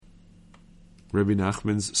Rebbe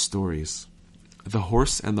Nachman's stories. The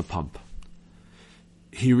horse and the pump.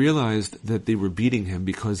 He realized that they were beating him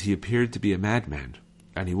because he appeared to be a madman,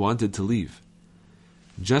 and he wanted to leave.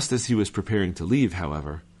 Just as he was preparing to leave,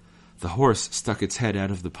 however, the horse stuck its head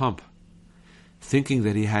out of the pump. Thinking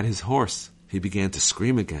that he had his horse, he began to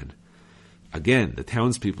scream again. Again, the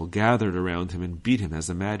townspeople gathered around him and beat him as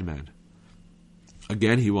a madman.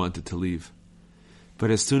 Again he wanted to leave.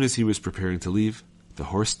 But as soon as he was preparing to leave, the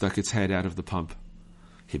horse stuck its head out of the pump.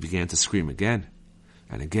 He began to scream again,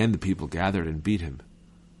 and again the people gathered and beat him.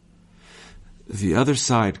 The other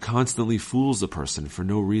side constantly fools a person for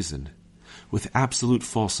no reason, with absolute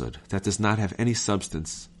falsehood that does not have any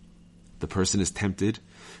substance. The person is tempted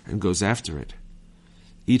and goes after it.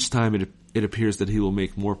 Each time it appears that he will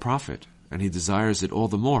make more profit, and he desires it all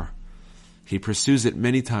the more. He pursues it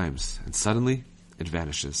many times, and suddenly it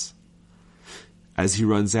vanishes. As he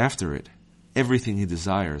runs after it, everything he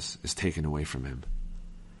desires is taken away from him.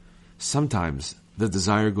 Sometimes the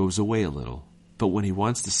desire goes away a little, but when he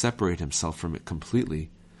wants to separate himself from it completely,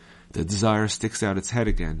 the desire sticks out its head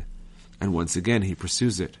again, and once again he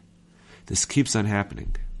pursues it. This keeps on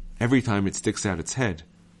happening. Every time it sticks out its head,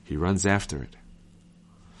 he runs after it.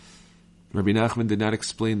 Rabbi Nachman did not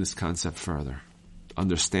explain this concept further.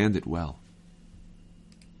 Understand it well.